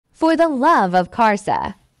For the love of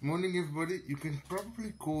Carsa. Morning, everybody. You can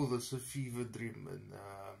probably call this a fever dream, and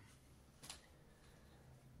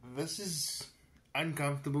this is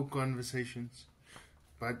uncomfortable conversations.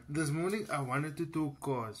 But this morning, I wanted to talk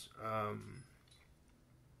cars,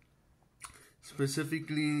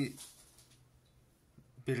 specifically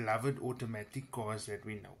beloved automatic cars that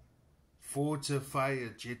we know: Forza,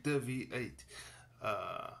 Fire, Jetta V8,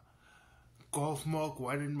 Golf Mark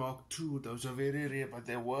 1 and Mark 2. Those are very rare, but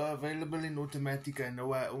they were available in automatic. I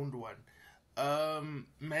know I owned one.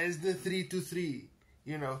 Mazda 323,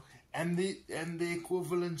 you know, and the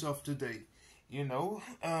equivalents of today, you know.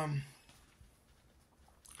 And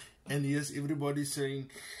yes, everybody's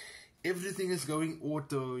saying everything is going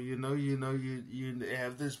auto, you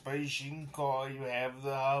have this Beijing car, you have the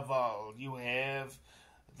Haval, you have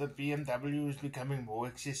the BMW is becoming more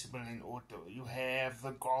accessible in auto. You have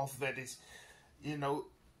the Golf that is,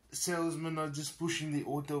 salesmen are just pushing the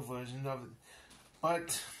auto version of it.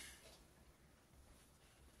 But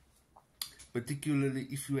particularly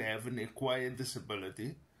if you have an acquired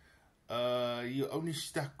disability, you're only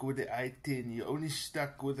stuck with the i10, you're only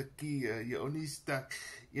stuck with the Kia, you're only stuck,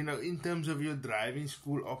 in terms of your driving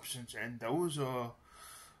school options. And those are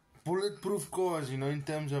bulletproof cars, in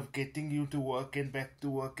terms of getting you to work and back to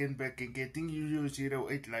work and back and getting you your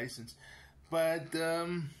 08 license. But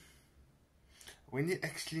when you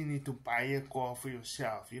actually need to buy a car for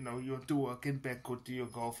yourself, you want to work and back, go to your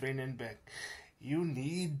girlfriend and back, you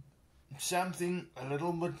need something a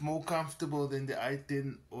little bit more comfortable than the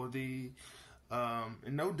i10 or the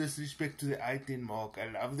no disrespect to the i10 Mark. I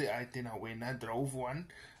love the i10. I drove one,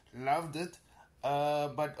 loved it.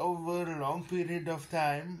 But over a long period of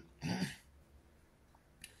time,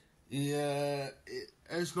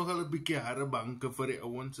 it's nogal 'n bietjie harde banke vir die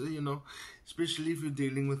ouens, especially if you're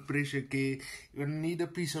dealing with pressure care. You need a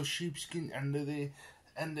piece of sheepskin under there,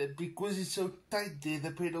 and because it's so tight there,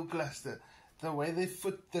 the pedal cluster, the way they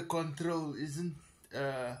fit the control isn't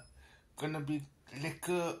gonna be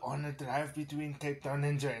lekker on a drive between Cape Town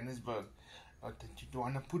and Johannesburg. Not that you don't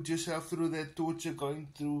want to put yourself through that torture going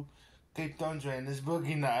through Cape Town, Johannesburg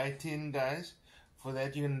in the i10, guys. For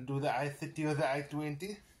that, you're going to do the i30 or the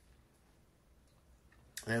i20.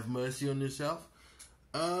 Have mercy on yourself.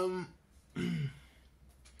 But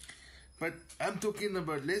I'm talking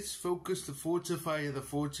about, let's focus the Forza Fire, the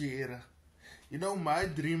Forza era. My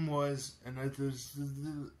dream was, and it was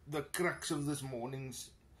the crux of this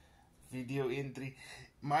morning's video entry,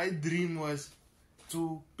 my dream was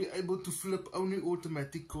to be able to flip only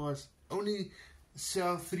automatic cars, only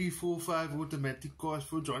sell 3, 4, 5 automatic cars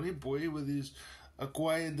for Johnny Boy with his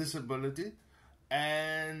acquired disability,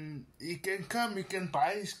 and he can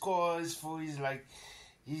buy his cars for his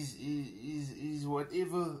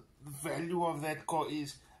whatever the value of that car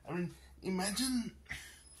is. I mean, imagine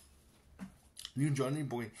you Johnny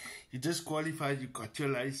Boy, you just qualified, you got your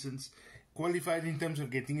license, qualified in terms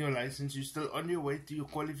of getting your license, you're still on your way to your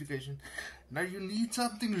qualification. Now you need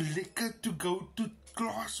something liquor to go to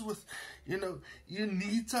class with, you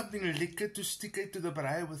need something liquor to stick it to the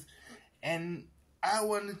braai with. And I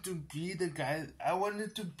wanted to be the guy,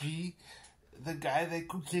 that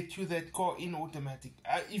could get you that car in automatic.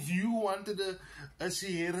 If you wanted a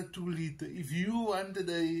Sierra 2 liter, if you wanted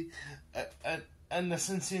a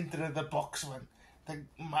Nissan Sentra, the box one,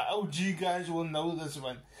 my OG guys will know this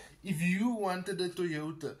one. If you wanted a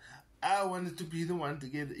Toyota, I wanted to be the one to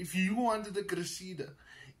get it. If you wanted a Cressida,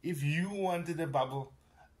 if you wanted a Bubble,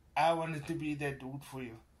 I wanted to be that dude for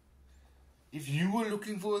you. If you were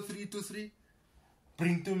looking for a 323,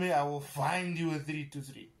 bring to me, I will find you a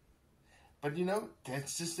 323. But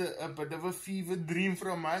that's just a bit of a fever dream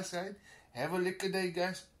from my side. Have a liquor day,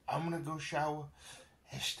 guys. I'm gonna go shower.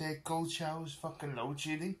 # cold showers, fucking load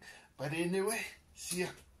shedding. But anyway, see ya.